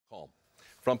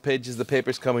Front pages of the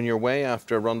papers coming your way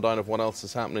after a rundown of what else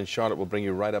is happening. Charlotte will bring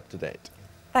you right up to date.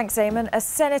 Thanks, Eamon. A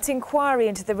Senate inquiry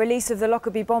into the release of the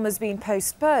Lockerbie bomb has been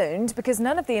postponed because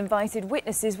none of the invited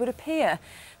witnesses would appear.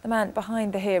 The man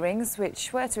behind the hearings,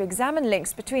 which were to examine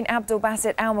links between Abdel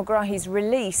Basit al-Megrahi's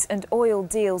release and oil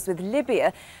deals with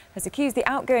Libya, has accused the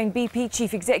outgoing BP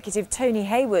chief executive Tony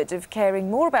Hayward of caring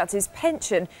more about his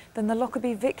pension than the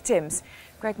Lockerbie victims.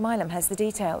 Greg Milam has the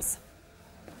details.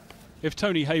 If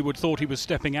Tony Hayward thought he was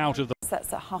stepping out of the...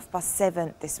 That's at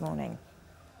 7:30 this morning.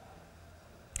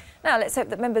 Now, let's hope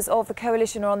that members of the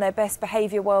coalition are on their best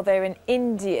behaviour while they're in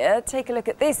India. Take a look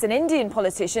at this. An Indian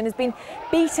politician has been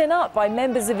beaten up by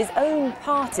members of his own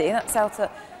party. That's after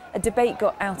a debate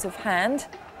got out of hand.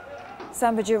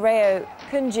 Sambhajarao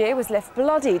Kunjir was left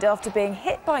bloodied after being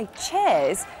hit by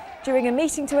chairs during a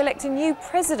meeting to elect a new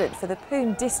president for the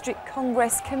Poon District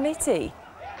Congress Committee.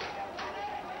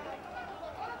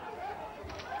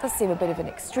 Does seem a bit of an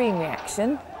extreme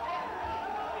reaction.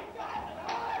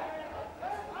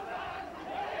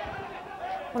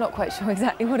 We're not quite sure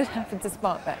exactly what had happened to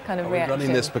spark that kind of reaction. Are we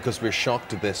running this because we're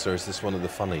shocked at this, or is this one of the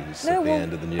funnies at the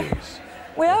end of the news?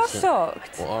 We are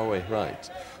shocked. Well, are we? Right.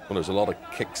 Well, there's a lot of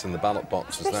kicks in the ballot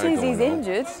boxes there going on. Especially as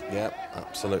he's injured. Yeah,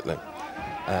 absolutely.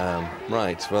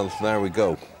 Right, well, there we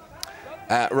go.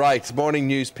 Right, morning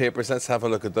newspapers, let's have a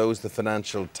look at those. The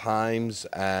Financial Times.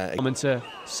 Commenter,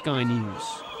 Sky News.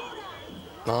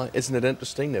 Isn't it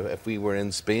interesting? If we were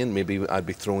in Spain, maybe I'd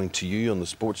be throwing to you on the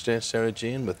sports desk, Sarah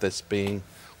Jane, with this being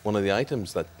one of the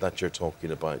items that you're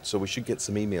talking about. So we should get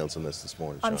some emails on this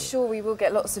morning, Charlotte. I'm sure we will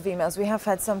get lots of emails. We have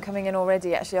had some coming in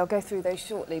already, actually. I'll go through those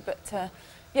shortly. But,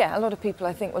 yeah, a lot of people,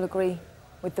 I think, will agree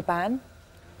with the ban.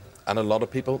 And a lot of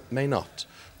people may not.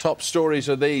 Top stories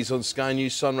are these on Sky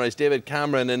News Sunrise. David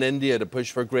Cameron in India to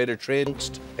push for greater trade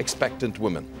amongst expectant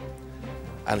women.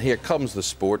 And here comes the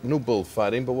sport. No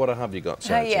bullfighting, but what have you got,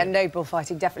 Sarah? Yeah, no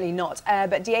bullfighting, definitely not.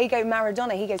 But Diego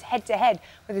Maradona, he goes head-to-head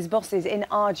with his bosses in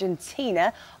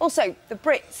Argentina. Also, the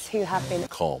Brits, who have been...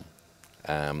 Calm.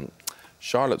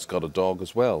 Charlotte's got a dog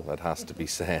as well, that has to be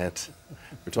said.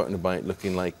 We're talking about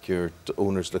looking like your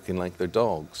owners looking like their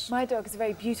dogs. My dog is a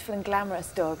very beautiful and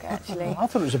glamorous dog, actually. I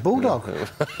thought it was a bulldog.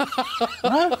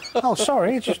 No? Oh,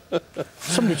 sorry, it's just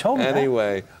somebody told me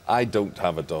Anyway, I don't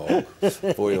have a dog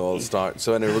before you all start.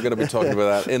 So anyway, we're going to be talking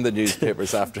about that in the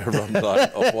newspapers after a rundown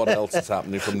of what else is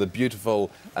happening from the beautiful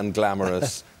and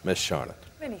glamorous Miss Charlotte.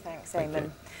 Many thanks,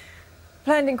 Eamon.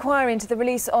 Planned inquiry into the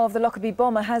release of the Lockerbie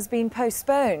bomber has been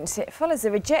postponed. It follows a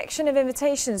rejection of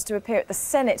invitations to appear at the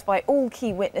Senate by all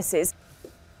key witnesses.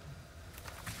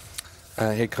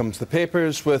 Here comes the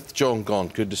papers with John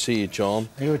Gaunt. Good to see you, John.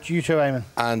 You too, Eamon.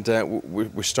 And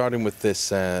we're starting with this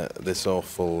this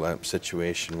awful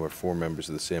situation where 4 members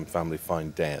of the same family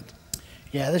found dead.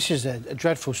 Yeah, this is a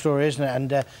dreadful story, isn't it?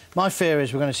 And my fear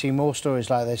is we're going to see more stories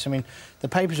like this. I mean, the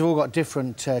papers have all got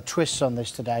different twists on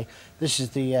this today. This is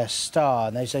the Star,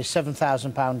 and they say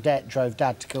 £7,000 debt drove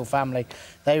dad to kill family.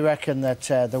 They reckon that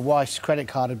the wife's credit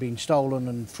card had been stolen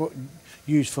and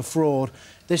used for fraud.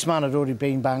 This man had already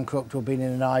been bankrupt or been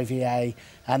in an IVA,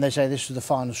 and they say this was the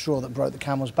final straw that broke the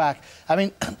camel's back. I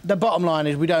mean, the bottom line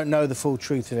is we don't know the full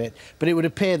truth of it, but it would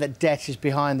appear that debt is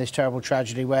behind this terrible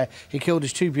tragedy where he killed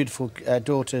his 2 beautiful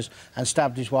daughters and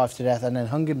stabbed his wife to death and then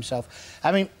hung himself.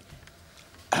 I mean,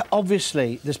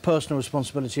 obviously, there's personal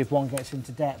responsibility if one gets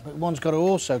into debt, but one's got to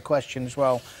also question as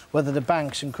well whether the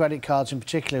banks and credit cards in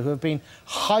particular, who have been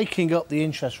hiking up the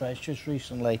interest rates just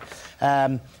recently,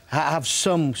 have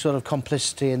some sort of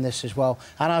complicity in this as well.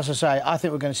 And as I say, I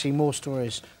think we're going to see more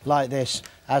stories like this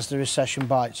as the recession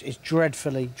bites. It's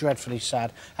dreadfully, dreadfully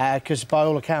sad, because by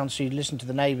all accounts, you listen to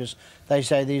the neighbours, they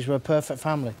say these were a perfect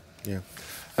family. Yeah.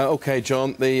 OK,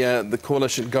 John, the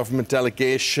coalition government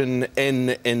delegation in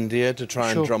India to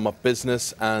try and drum up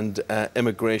business, and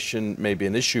immigration may be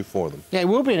an issue for them. Yeah, it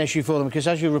will be an issue for them because,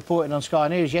 as you reported on Sky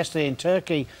News yesterday in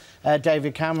Turkey,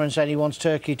 David Cameron said he wants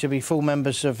Turkey to be full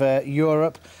members of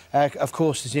Europe. Of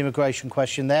course, there's the immigration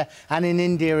question there. And in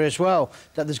India as well,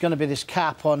 that there's going to be this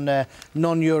cap on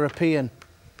non-European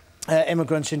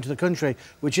immigrants into the country,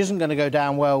 which isn't going to go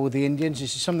down well with the Indians.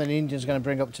 This is something the Indians are going to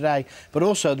bring up today. But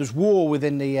also, there's war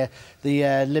within the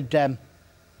Lib Dem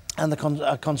and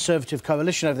the Conservative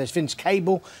coalition over this. Vince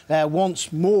Cable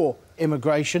wants more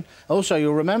immigration. Also,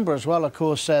 you'll remember as well, of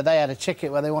course, they had a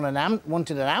ticket where they wanted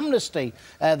an amnesty,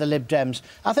 the Lib Dems.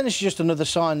 I think this is just another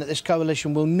sign that this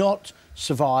coalition will not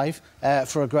survive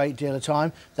for a great deal of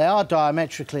time. They are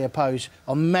diametrically opposed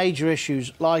on major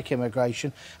issues like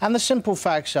immigration, and the simple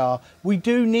facts are we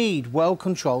do need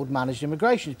well-controlled, managed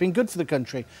immigration. It's been good for the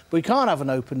country, but we can't have an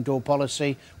open-door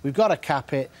policy. We've got to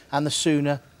cap it, and the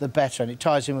sooner the better, and it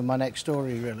ties in with my next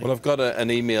story, really. Well, I've got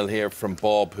an email here from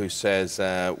Bob who says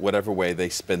whatever way they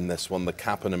spin this one, the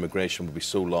cap on immigration will be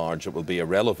so large it will be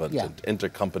irrelevant. Yeah.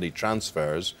 Intercompany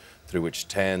transfers, through which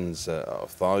tens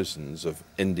of thousands of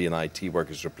Indian IT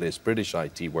workers replace British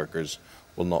IT workers,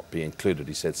 will not be included.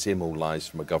 He said, same old lies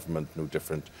from a government, no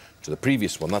different to the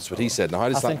previous one. That's what he said. Now, how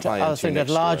does that tie into I think I'd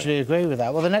largely agree with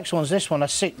that. Well, the next one's this one, a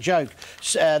sick joke.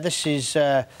 This is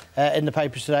in the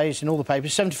papers today. It's in all the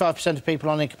papers. 75% of people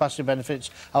on incapacity benefits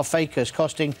are fakers,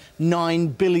 costing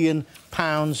 £9 billion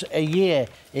a year,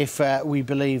 if we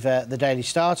believe the Daily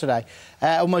Star today.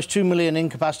 Almost 2 million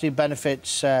incapacity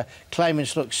benefits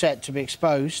claimants look set to be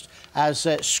exposed as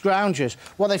scroungers.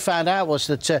 What they found out was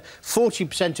that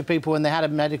 40% of people, when they had a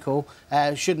medical,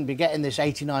 shouldn't be getting this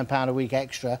 £89 a week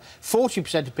extra.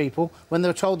 40% of people, when they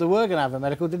were told they were going to have a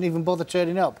medical, didn't even bother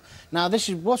turning up. Now, this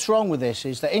is what's wrong with this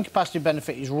is that incapacity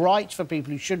benefit is right for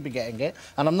people who should be getting it,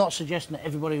 and I'm not suggesting that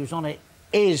everybody who's on it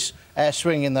is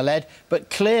swinging the lead, but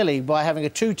clearly by having a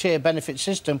two-tier benefit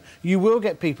system you will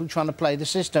get people trying to play the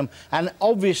system, and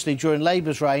obviously during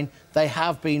Labour's reign they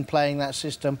have been playing that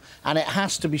system, and it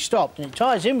has to be stopped. And it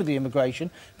ties in with the immigration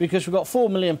because we've got 4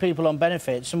 million people on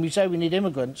benefits, and we say we need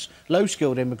immigrants,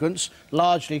 low-skilled immigrants,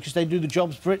 largely because they do the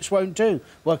jobs Brits won't do.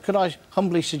 Well, could I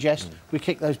humbly suggest we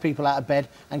kick those people out of bed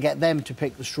and get them to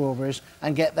pick the strawberries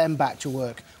and get them back to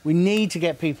work? We need to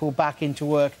get people back into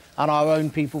work, and our own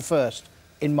people first,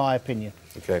 in my opinion.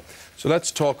 OK, so let's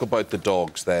talk about the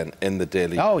dogs then in the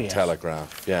Daily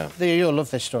Telegraph. Yeah. You'll love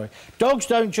this story. Dogs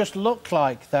don't just look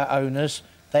like their owners,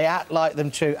 they act like them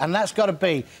too, and that's got to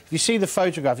be, if you see the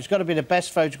photograph, it's got to be the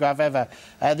best photograph ever.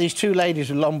 These two ladies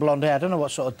with long blonde hair, I don't know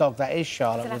what sort of dog that is,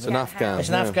 Charlotte. It's an Afghan. It's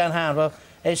an Afghan hound. Well,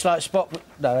 it's like Spot...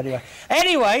 No, anyway.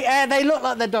 Anyway, they look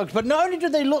like their dogs. But not only do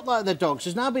they look like their dogs,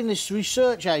 there's now been this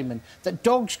research, Eamon, that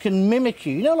dogs can mimic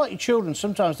you. You know, like your children,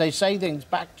 sometimes they say things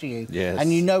back to you. Yes.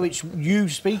 And you know it's you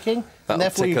speaking, and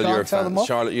therefore you can't tell them off.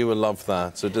 Charlotte, you will love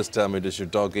that. So just tell me, does your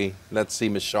doggy... Let's see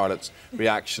Miss Charlotte's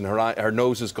reaction. Her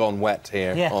nose has gone wet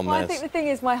here on well, this. I think the thing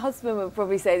is, my husband would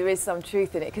probably say there is some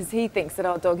truth in it, because he thinks that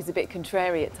our dog is a bit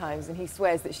contrary at times, and he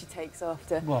swears that she takes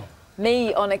after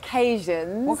me on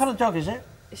occasions. What kind of dog is it?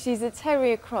 She's a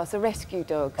terrier cross, a rescue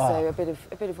dog, so a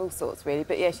bit of all sorts really.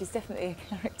 But yeah, she's definitely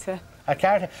a character. A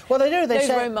character. Well, they do. They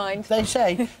say. Won't mind. They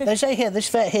say here. This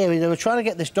vet here, they were trying to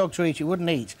get this dog to eat. It wouldn't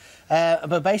eat.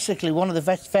 But basically, one of the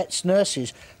vet's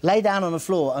nurses lay down on the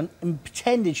floor and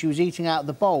pretended she was eating out of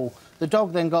the bowl. The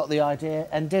dog then got the idea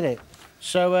and did it.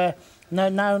 So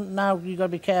now you've got to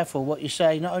be careful what you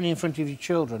say, not only in front of your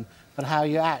children, but how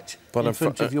you act in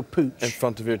front of your pooch. In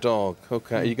front of your dog.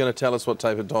 OK. Are you going to tell us what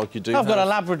type of dog you do I've got a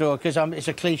Labrador, because it's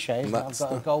a cliché, isn't it? I've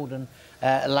got a golden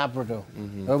Labrador,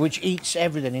 which eats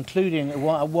everything, including, at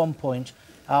one point,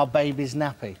 our baby's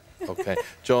nappy. OK.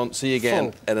 John, see you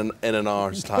again in an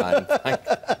hour's time.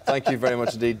 Thank you very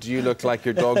much indeed. Do you look like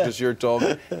your dog? Does your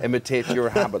dog imitate your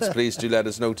habits? Please do let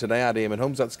us know today at Eamon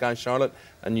Holmes, at Sky Charlotte,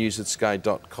 and news at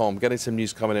sky.com. Getting some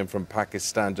news coming in from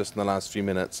Pakistan just in the last few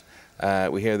minutes.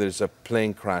 We hear there's a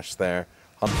plane crash there.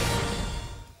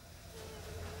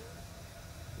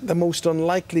 The most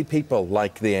unlikely people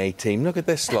like the A-team. Look at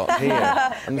this lot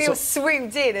here. We all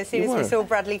swooped in as soon as we saw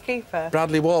Bradley Cooper.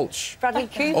 Bradley Walsh. Bradley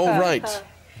Cooper. Oh, right.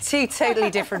 Two totally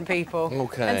different people.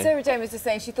 OK. And Sarah Jane was just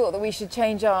saying she thought that we should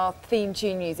change our theme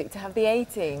tune music to have the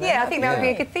A-team. Yeah, I think that would be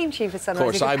a good theme tune for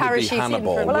Sunrise. Of course, I would be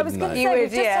Hannibal, Well, I was going to say,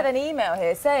 we've just had an email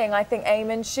here saying I think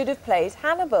Eamon should have played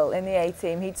Hannibal in the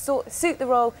A-team. He'd suit the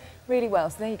role really well,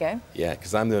 so there you go. Yeah,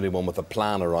 because I'm the only one with a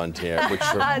plan around here. Which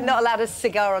not allowed a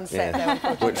cigar on set,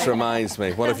 though. Which reminds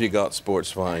me, what have you got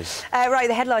sports-wise? Right,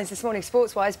 the headlines this morning,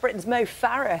 sports-wise. Britain's Mo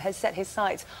Farah has set his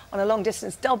sights on a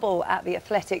long-distance double at the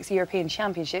Athletics European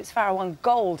Championships. Farah won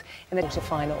gold in the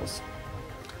quarter-finals.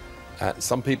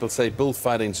 Some people say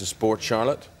bullfighting's a sport,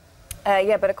 Charlotte.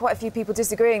 Yeah, but quite a few people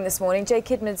disagreeing this morning. Jay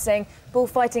Kidman saying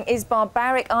bullfighting is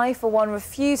barbaric. I, for one,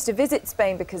 refuse to visit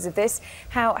Spain because of this.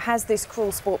 How has this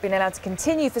cruel sport been allowed to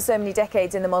continue for so many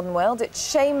decades in the modern world? It's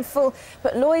shameful.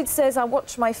 But Lloyd says, I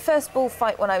watched my first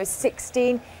bullfight when I was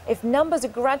 16. If numbers are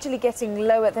gradually getting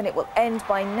lower, then it will end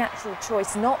by natural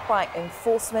choice, not by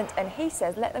enforcement. And he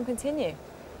says, let them continue.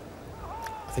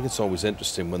 I think it's always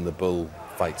interesting when the bull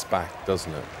fights back,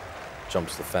 doesn't it?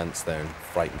 Jumps the fence there and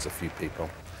frightens a few people.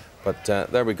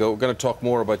 But there we go. We're going to talk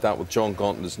more about that with John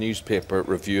Gauntley's newspaper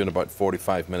review in about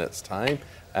 45 minutes' time.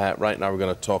 Right now we're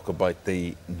going to talk about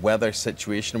the weather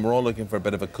situation. We're all looking for a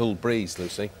bit of a cool breeze,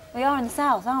 Lucy. We are in the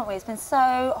south, aren't we? It's been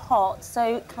so hot,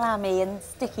 so clammy and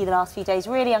sticky the last few days,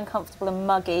 really uncomfortable and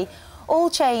muggy. All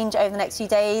change over the next few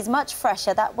days, much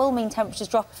fresher. That will mean temperatures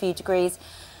drop a few degrees,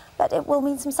 but it will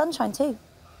mean some sunshine too.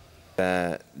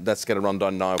 Let's get a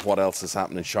rundown now of what else is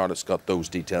happening. Charlotte's got those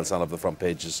details. I'll have the front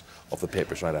pages of the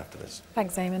papers right after this.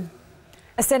 Thanks, Eamon.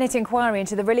 A Senate inquiry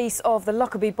into the release of the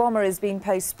Lockerbie bomber has been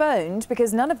postponed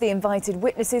because none of the invited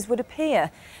witnesses would appear.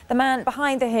 The man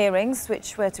behind the hearings,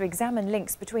 which were to examine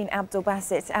links between Abdel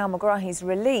Basit al-Megrahi's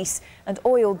release and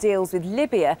oil deals with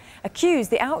Libya, accused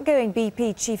the outgoing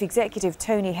BP chief executive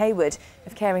Tony Hayward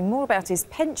of caring more about his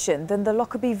pension than the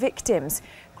Lockerbie victims.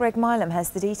 Greg Milam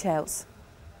has the details.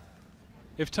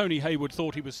 If Tony Hayward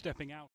thought he was stepping out...